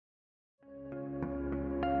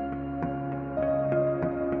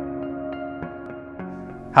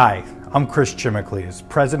Hi, I'm Chris Chimicles,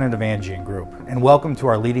 President of Angeion Group, and welcome to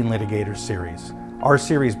our Leading Litigator series. Our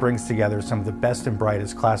series brings together some of the best and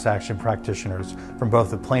brightest class action practitioners from both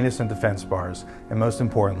the plaintiffs and defense bars, and most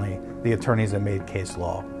importantly, the attorneys that made case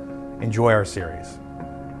law. Enjoy our series.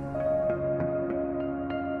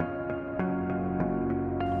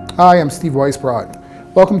 Hi, I'm Steve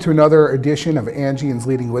Weisbrot. Welcome to another edition of Angeion's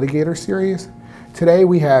Leading Litigator series. Today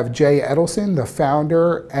we have Jay Edelson, the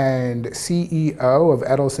founder and CEO of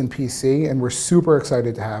Edelson PC, and we're super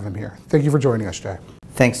excited to have him here. Thank you for joining us, Jay.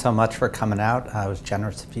 Thanks so much for coming out. It was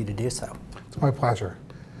generous of you to do so. It's my pleasure.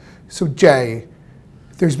 So Jay,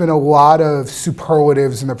 there's been a lot of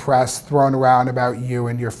superlatives in the press thrown around about you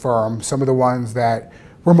and your firm. Some of the ones that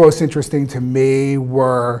were most interesting to me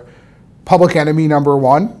were public enemy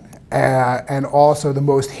 #1 and also the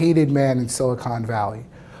most hated man in Silicon Valley.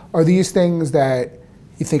 Are these things that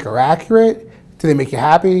you think are accurate? Do they make you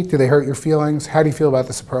happy? Do they hurt your feelings? How do you feel about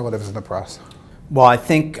the superlatives in the press? Well, I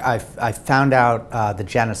think I found out the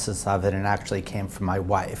genesis of it, and actually came from my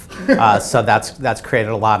wife. So that's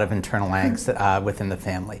created a lot of internal angst within the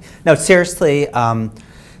family. No, seriously,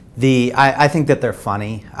 I think that they're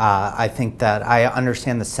funny. I think that I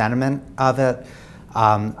understand the sentiment of it.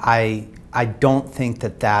 I don't think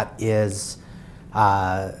that is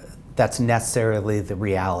that's necessarily the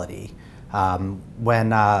reality.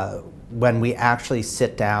 When we actually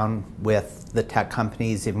sit down with the tech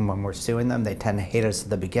companies, even when we're suing them, they tend to hate us at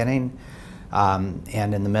the beginning and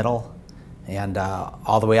in the middle and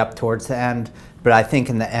all the way up towards the end. But I think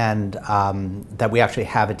in the end that we actually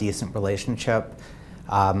have a decent relationship.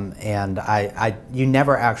 And you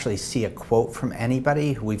never actually see a quote from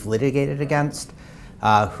anybody who we've litigated against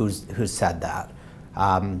who's said that.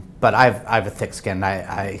 But I have a thick skin.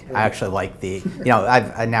 I actually like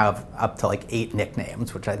I now have up to like 8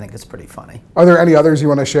 nicknames, which I think is pretty funny. Are there any others you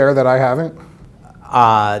want to share that I haven't?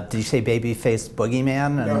 Did you say babyface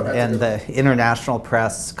boogeyman? And the international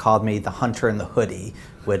press called me the hunter in the hoodie,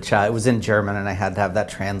 which it was in German, and I had to have that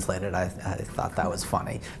translated. I thought that was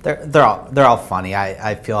funny. They're all funny.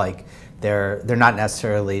 I feel like they're not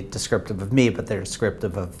necessarily descriptive of me, but they're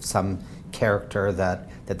descriptive of some character that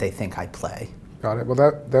they think I play. Got it. Well,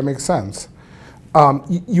 that makes sense.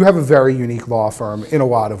 You have a very unique law firm in a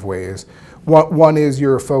lot of ways. One is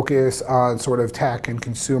your focus on sort of tech and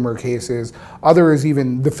consumer cases. Other is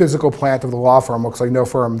even the physical plant of the law firm looks like no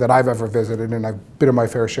firm that I've ever visited, and I've been in my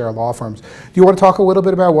fair share of law firms. Do you want to talk a little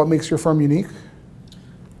bit about what makes your firm unique?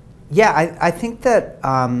 Yeah, I think that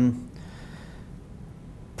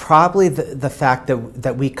probably the fact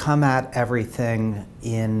that we come at everything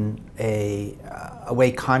in a way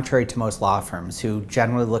contrary to most law firms who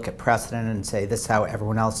generally look at precedent and say, this is how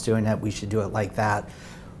everyone else is doing it, we should do it like that.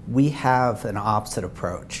 We have an opposite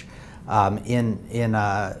approach. In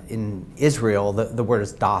Israel, the word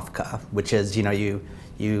is dafka, which is, you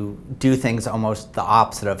do things almost the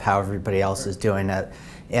opposite of how everybody else is doing it.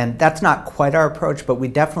 And that's not quite our approach, but we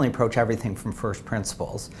definitely approach everything from first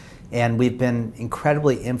principles. And we've been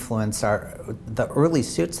incredibly influenced. The early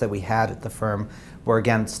suits that we had at the firm were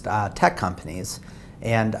against tech companies.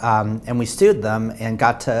 And we sued them and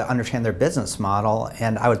got to understand their business model,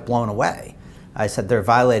 and I was blown away. I said, they're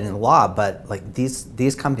violating the law, but like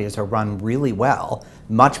these companies are run really well,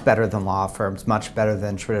 much better than law firms, much better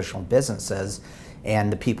than traditional businesses,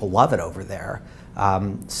 and the people love it over there.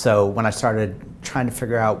 So when I started trying to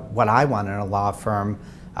figure out what I wanted in a law firm,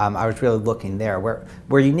 I was really looking there.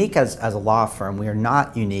 We're unique as a law firm. We are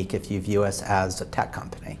not unique if you view us as a tech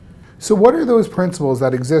company. So what are those principles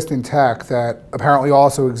that exist in tech that apparently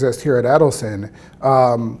also exist here at Edelson?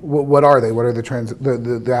 What are they? What are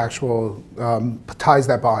the actual ties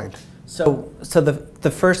that bind? So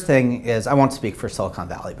the first thing is, I won't speak for Silicon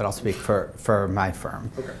Valley, but I'll speak for my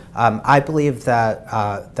firm. Okay. I believe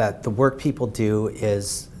that the work people do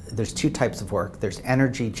is, there's 2 types of work. There's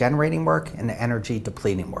energy generating work and energy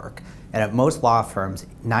depleting work. And at most law firms,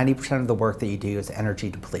 90% of the work that you do is energy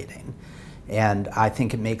depleting. And I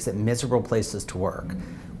think it makes it miserable places to work.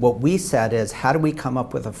 What we said is, how do we come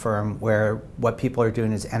up with a firm where what people are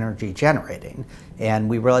doing is energy generating? And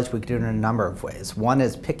we realized we could do it in a number of ways. One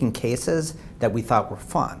is picking cases that we thought were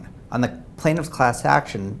fun. On the plaintiff's class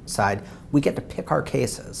action side, we get to pick our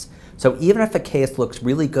cases. So even if a case looks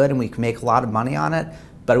really good and we can make a lot of money on it,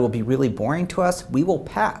 but it will be really boring to us, we will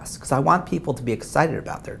pass, because I want people to be excited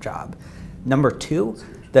about their job. Number 2,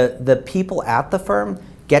 the people at the firm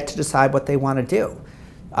get to decide what they want to do.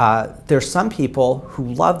 There's some people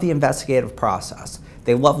who love the investigative process.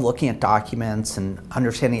 They love looking at documents and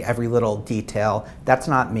understanding every little detail. That's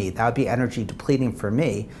not me. That would be energy depleting for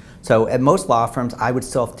me. So at most law firms, I would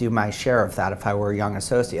still have to do my share of that if I were a young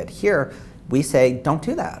associate. Here, we say, don't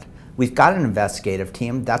do that. We've got an investigative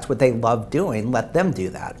team. That's what they love doing. Let them do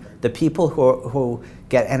that. The people who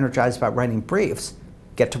get energized about writing briefs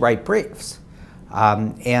get to write briefs.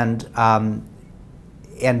 And that's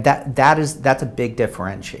a big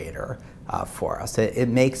differentiator for us. It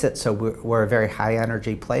makes it so we're a very high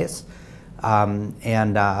energy place.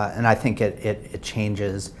 And I think it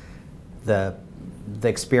changes the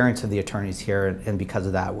experience of the attorneys here, and because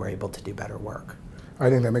of that, we're able to do better work. I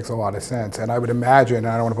think that makes a lot of sense. And I would imagine, and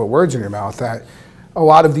I don't want to put words in your mouth, that a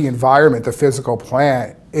lot of the environment, the physical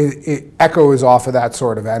plant, it echoes off of that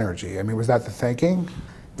sort of energy. I mean, was that the thinking?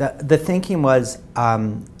 The thinking was,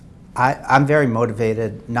 I'm very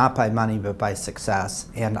motivated, not by money, but by success.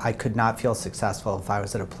 And I could not feel successful if I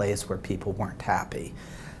was at a place where people weren't happy.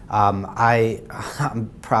 I'm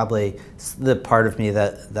probably the part of me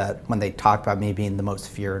that when they talk about me being the most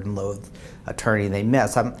feared and loathed attorney, they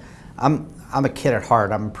miss. I'm a kid at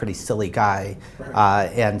heart. I'm a pretty silly guy,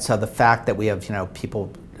 and so the fact that we have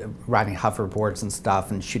people riding hoverboards and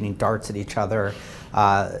stuff and shooting darts at each other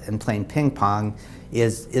and playing ping pong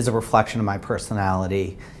is a reflection of my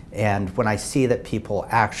personality. And when I see that people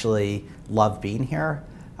actually love being here,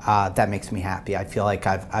 that makes me happy. I feel like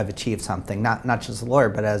I've achieved something, not just as a lawyer,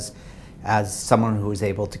 but as someone who is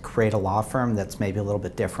able to create a law firm that's maybe a little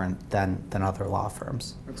bit different than other law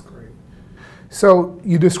firms. That's great. So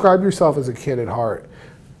you describe yourself as a kid at heart.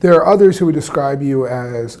 There are others who would describe you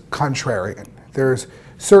as contrarian. There's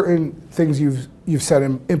certain things you've said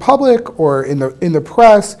in public or in the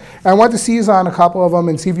press, and I want to seize on a couple of them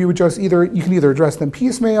and see if you would just you can either address them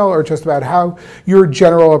piecemeal or just about how your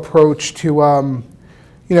general approach to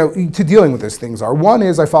to dealing with these things are. One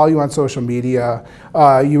is, I follow you on social media.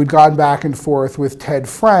 You had gone back and forth with Ted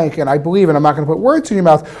Frank, and I believe, and I'm not going to put words in your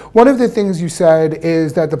mouth, one of the things you said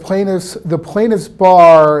is that the plaintiff's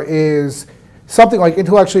bar is something like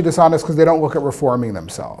intellectually dishonest because they don't look at reforming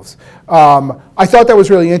themselves. I thought that was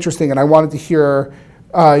really interesting, and I wanted to hear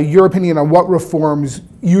your opinion on what reforms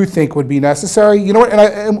you think would be necessary. You know what?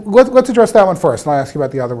 And let's address that one first, and I'll ask you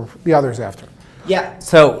about the others after. Yeah.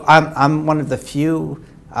 So I'm one of the few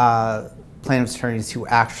plaintiff's attorneys who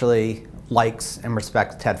actually likes and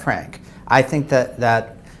respects Ted Frank. I think that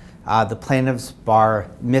the plaintiff's bar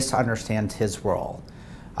misunderstands his role.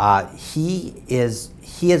 He is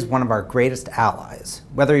one of our greatest allies,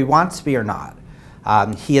 whether he wants to be or not.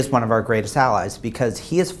 He is one of our greatest allies because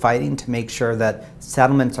he is fighting to make sure that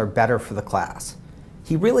settlements are better for the class.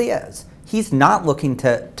 He really is. He's not looking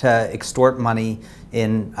to extort money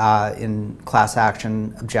in class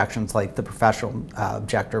action objections like the professional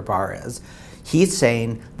objector bar is. He's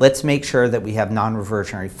saying, let's make sure that we have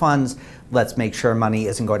non-reversionary funds. Let's make sure money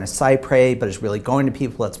isn't going to cypre, but is really going to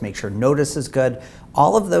people. Let's make sure notice is good.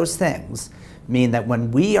 All of those things mean that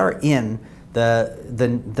when we are in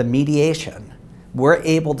the mediation, we're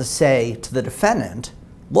able to say to the defendant,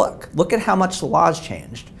 look at how much the law's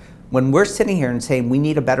changed. When we're sitting here and saying we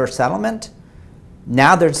need a better settlement,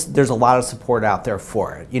 now there's a lot of support out there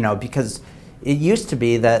for it, because it used to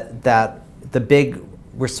be that the big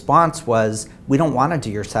response was, we don't want to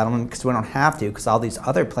do your settlement because we don't have to, because all these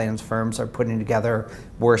other plaintiffs firms are putting together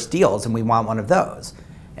worse deals and we want one of those.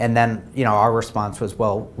 And then our response was,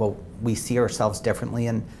 well we see ourselves differently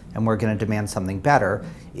and we're going to demand something better.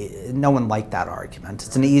 No one liked that argument.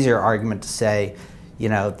 It's an easier argument to say,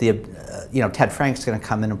 Ted Frank's going to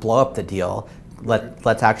come in and blow up the deal.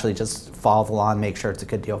 Let's actually just follow the law and make sure it's a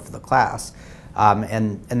good deal for the class.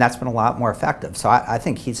 And that's been a lot more effective. So I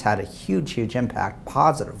think he's had a huge impact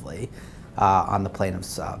positively on the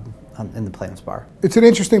plaintiffs in the plaintiffs bar. It's an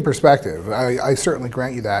interesting perspective. I certainly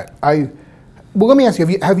grant you that. Well, let me ask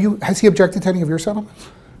you: has he objected to any of your settlements?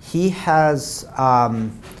 He has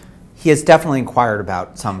definitely inquired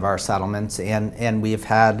about some of our settlements, and we've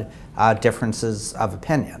had differences of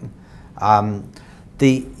opinion. And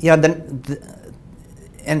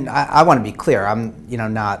I want to be clear.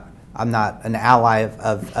 I'm not an ally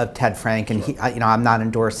of Ted Frank, and I'm not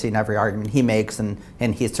endorsing every argument he makes, and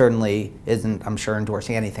he certainly isn't, I'm sure,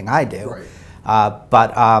 endorsing anything I do.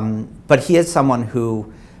 Right. But he is someone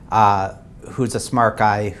who's a smart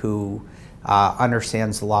guy who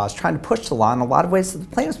understands the law, is trying to push the law in a lot of ways that the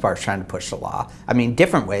plaintiff's bar is trying to push the law. I mean,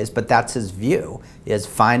 different ways, but that's his view, is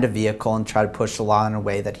find a vehicle and try to push the law in a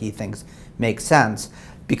way that he thinks makes sense.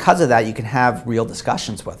 Because of that, you can have real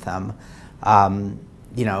discussions with him,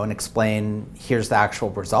 and explain, here's the actual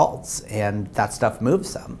results, and that stuff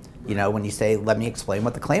moves them. When you say, let me explain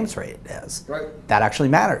what the claims rate is, right, that actually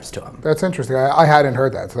matters to him. That's interesting. I hadn't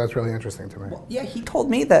heard that, so that's really interesting to me. Well, yeah, he told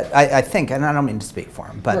me that, I think, and I don't mean to speak for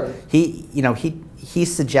him, but right, he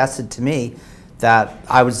suggested to me that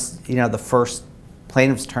I was, the first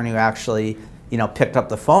plaintiff's attorney who actually, picked up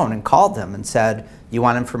the phone and called them and said, "You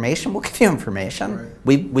want information? We'll give you information.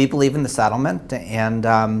 Right. We believe in the settlement, and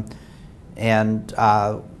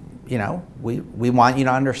we want you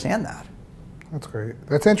to understand that." That's great.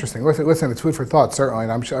 That's interesting. Listen, it's food for thought, certainly,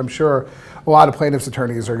 and I'm sure a lot of plaintiffs'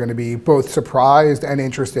 attorneys are going to be both surprised and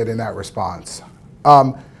interested in that response.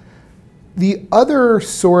 The other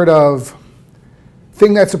sort of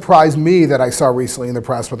thing that surprised me that I saw recently in the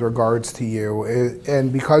press with regards to you,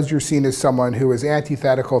 and because you're seen as someone who is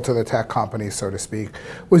antithetical to the tech companies, so to speak,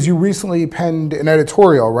 was you recently penned an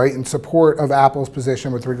editorial, right, in support of Apple's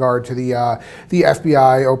position with regard to the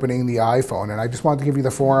FBI opening the iPhone, and I just wanted to give you the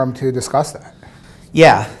forum to discuss that.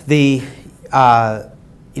 Yeah,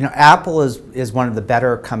 Apple is one of the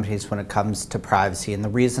better companies when it comes to privacy, and the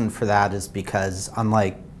reason for that is because,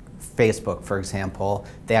 unlike Facebook, for example,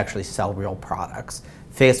 they actually sell real products.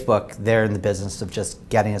 Facebook, they're in the business of just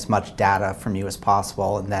getting as much data from you as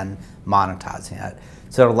possible and then monetizing it.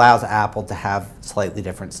 So it allows Apple to have slightly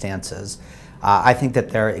different stances. I think that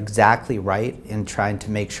they're exactly right in trying to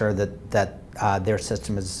make sure that their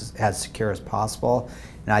system is as secure as possible.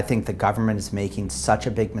 And I think the government is making such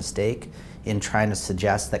a big mistake in trying to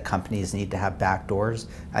suggest that companies need to have backdoors.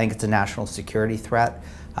 I think it's a national security threat.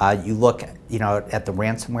 You look, at the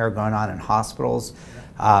ransomware going on in hospitals,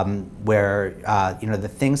 where the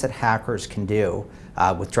things that hackers can do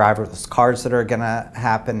with driverless cars that are going to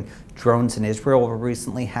happen. Drones in Israel were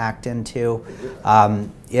recently hacked into.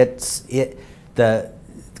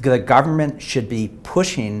 The government should be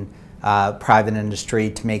pushing private industry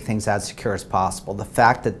to make things as secure as possible. The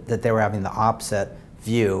fact that they were having the opposite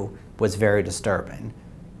view was very disturbing.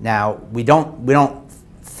 Now we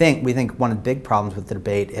think one of the big problems with the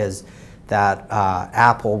debate is that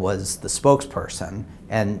Apple was the spokesperson,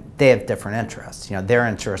 and they have different interests. Their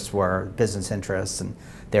interests were business interests, and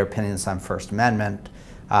their opinions on First Amendment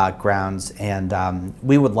grounds. And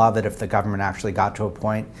we would love it if the government actually got to a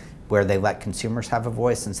point where they let consumers have a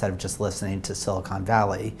voice instead of just listening to Silicon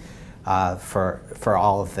Valley for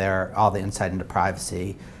all the insight into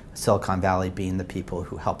privacy. Silicon Valley being the people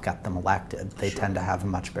who helped get them elected, they tend to have a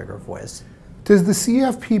much bigger voice. Does the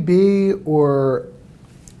CFPB or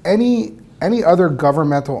any other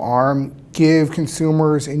governmental arm give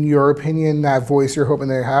consumers, in your opinion, that voice you're hoping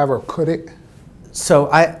they have, or could it? So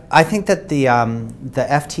I think that the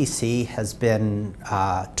FTC has been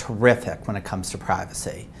terrific when it comes to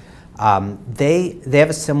privacy. They have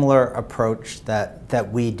a similar approach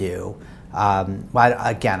that we do. Well,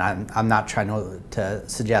 again, I'm not trying to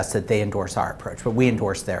suggest that they endorse our approach, but we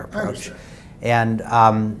endorse their approach. And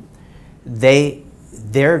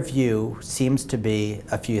their view seems to be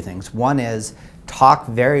a few things. One is talk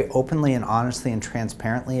very openly and honestly and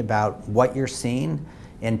transparently about what you're seeing,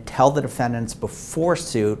 and tell the defendants before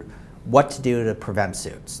suit what to do to prevent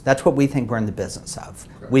suits. That's what we think we're in the business of.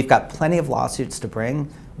 Okay. We've got plenty of lawsuits to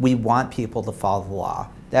bring. We want people to follow the law.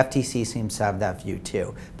 The FTC seems to have that view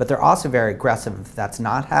too. But they're also very aggressive. If that's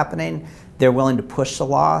not happening, they're willing to push the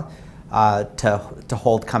law to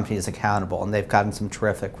hold companies accountable, and they've gotten some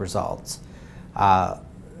terrific results. But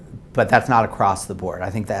that's not across the board.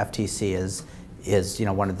 I think the FTC is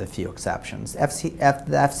one of the few exceptions. The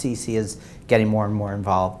FCC is getting more and more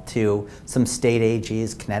involved too. Some state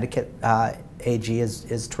AGs, Connecticut AG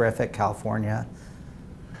is terrific, California.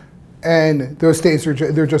 And those states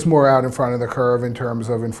they're just more out in front of the curve in terms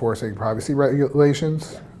of enforcing privacy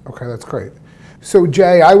regulations? Okay, that's great. So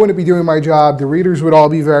Jay, I wouldn't be doing my job. The readers would all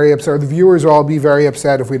be very upset, or the viewers would all be very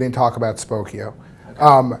upset if we didn't talk about Spokio.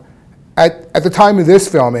 Okay. At the time of this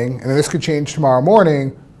filming, and this could change tomorrow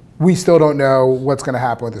morning, we still don't know what's going to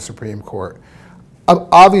happen with the Supreme Court. I'm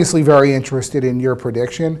obviously very interested in your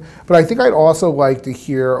prediction, but I think I'd also like to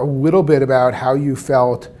hear a little bit about how you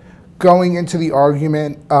felt going into the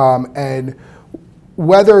argument, and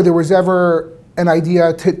whether there was ever an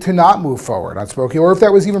idea to not move forward on Spokio, or if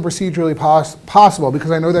that was even procedurally possible,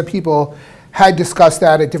 because I know that people had discussed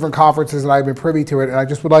that at different conferences and I've been privy to it, and I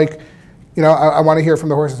just would like, I want to hear from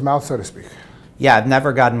the horse's mouth, so to speak. Yeah, I've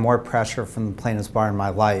never gotten more pressure from the plaintiff's bar in my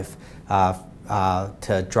life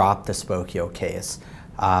to drop the Spokio case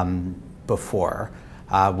before,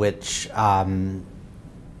 which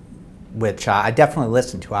I definitely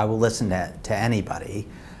listen to. I will listen to anybody.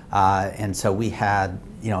 And so we had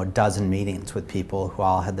a dozen meetings with people who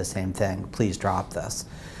all had the same thing. Please drop this.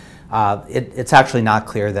 It's actually not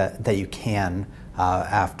clear that you can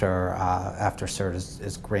after cert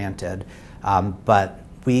is granted. But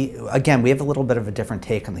we have a little bit of a different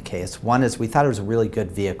take on the case. One is we thought it was a really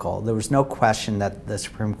good vehicle. There was no question that the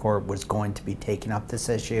Supreme Court was going to be taking up this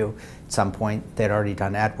issue at some point. They'd already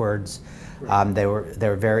done Edwards. They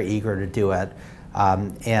were very eager to do it.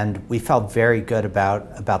 And we felt very good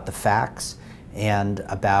about the facts and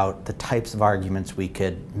about the types of arguments we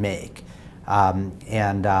could make.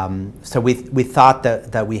 So we thought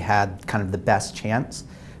that we had kind of the best chance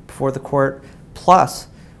before the court. Plus,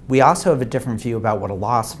 we also have a different view about what a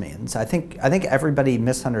loss means. I think everybody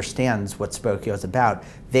misunderstands what Spokio is about.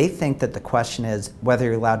 They think that the question is whether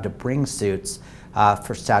you're allowed to bring suits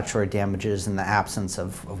for statutory damages in the absence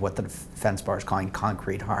of what the defense bar is calling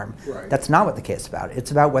concrete harm. Right. That's not what the case is about.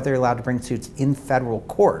 It's about whether you're allowed to bring suits in federal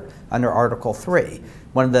court under Article 3.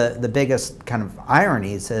 One of the biggest kind of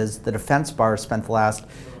ironies is the defense bar spent the last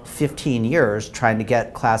 15 years trying to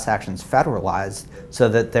get class actions federalized so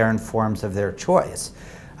that they're in forms of their choice.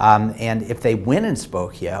 And if they win in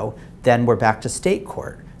Spokio, then we're back to state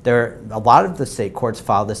court. A lot of the state courts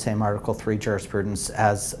follow the same Article 3 jurisprudence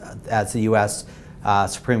as the U.S.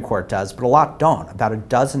 Supreme Court does, but a lot don't. About a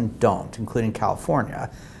dozen don't, including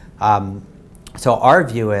California. So our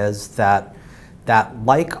view is that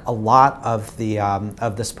like a lot of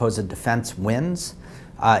the supposed defense wins,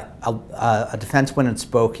 a defense win in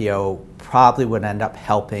Spokio probably would end up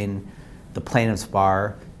helping the plaintiff's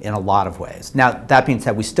bar in a lot of ways. Now, that being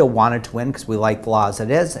said, we still wanted to win because we like the law as it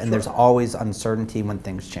is, and there's always uncertainty when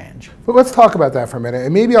things change. But let's talk about that for a minute.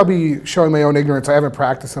 And maybe I'll be showing my own ignorance. I haven't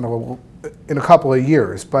practiced in a couple of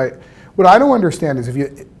years. But what I don't understand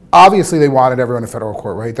is obviously they wanted everyone in federal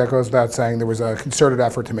court, right? That goes without saying. There was a concerted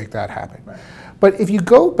effort to make that happen. Right. But if you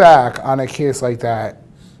go back on a case like that,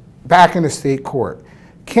 back in the state court,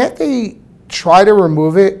 can't they try to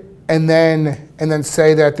remove it and then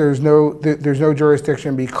say that there's no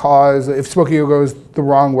jurisdiction because if Spokio goes the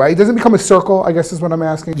wrong way? Does it become a circle, I guess is what I'm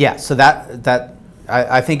asking? Yeah, so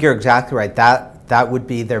I think you're exactly right. That would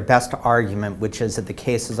be their best argument, which is that the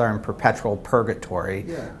cases are in perpetual purgatory,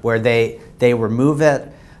 where they remove it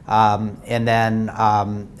and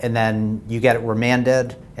then you get it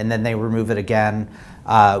remanded and then they remove it again.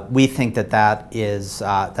 We think that's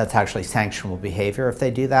actually sanctionable behavior if they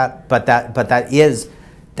do that, but that is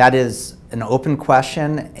an open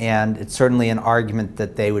question, and it's certainly an argument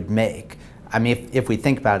that they would make. I mean, if we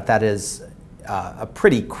think about it, that is a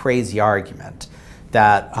pretty crazy argument.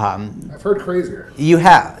 That I've heard crazier. You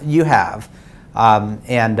have,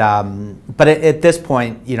 but at this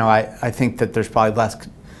point, I think that there's probably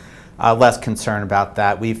less concern about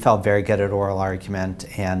that. We felt very good at oral argument,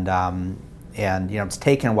 and it's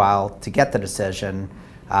taken a while to get the decision,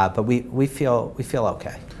 but we feel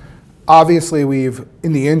okay. Obviously, we've,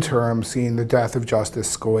 in the interim, seen the death of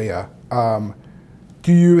Justice Scalia.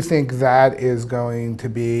 Do you think that is going to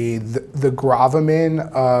be the gravamen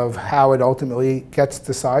of how it ultimately gets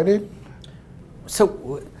decided?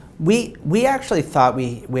 So we actually thought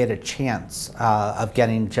we had a chance of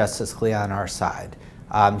getting Justice Scalia on our side.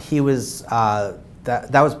 He was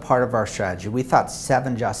that was part of our strategy. We thought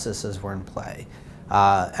 7 justices were in play.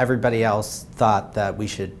 Everybody else thought that we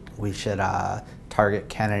should target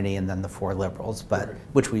Kennedy and then the 4 liberals,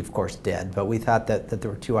 which we of course did. But we thought that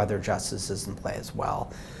there were 2 other justices in play as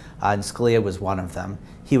well, and Scalia was one of them.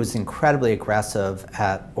 He was incredibly aggressive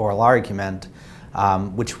at oral argument,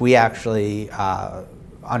 which we actually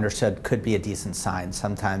understood could be a decent sign.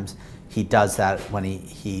 Sometimes he does that when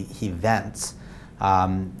he vents,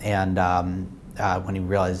 and when he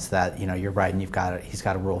realizes that you're right and he's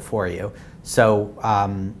got a rule for you. So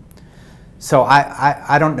I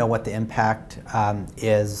don't know what the impact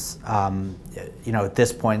is. At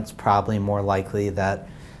this point, it's probably more likely that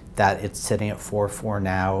it's sitting at 4-4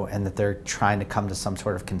 now, and that they're trying to come to some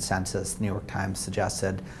sort of consensus. The New York Times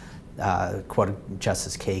suggested, quoted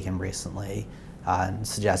Justice Kagan recently, and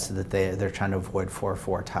suggested that they're trying to avoid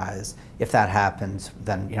 4-4 ties. If that happens,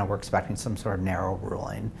 then we're expecting some sort of narrow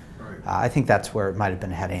ruling. Right. I think that's where it might have been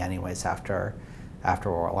heading anyways after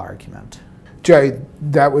oral argument. Jay,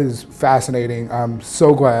 that was fascinating. I'm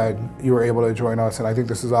so glad you were able to join us, and I think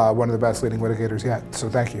this is one of the best leading litigators yet, so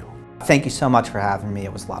thank you. Thank you so much for having me.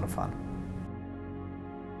 It was a lot of fun.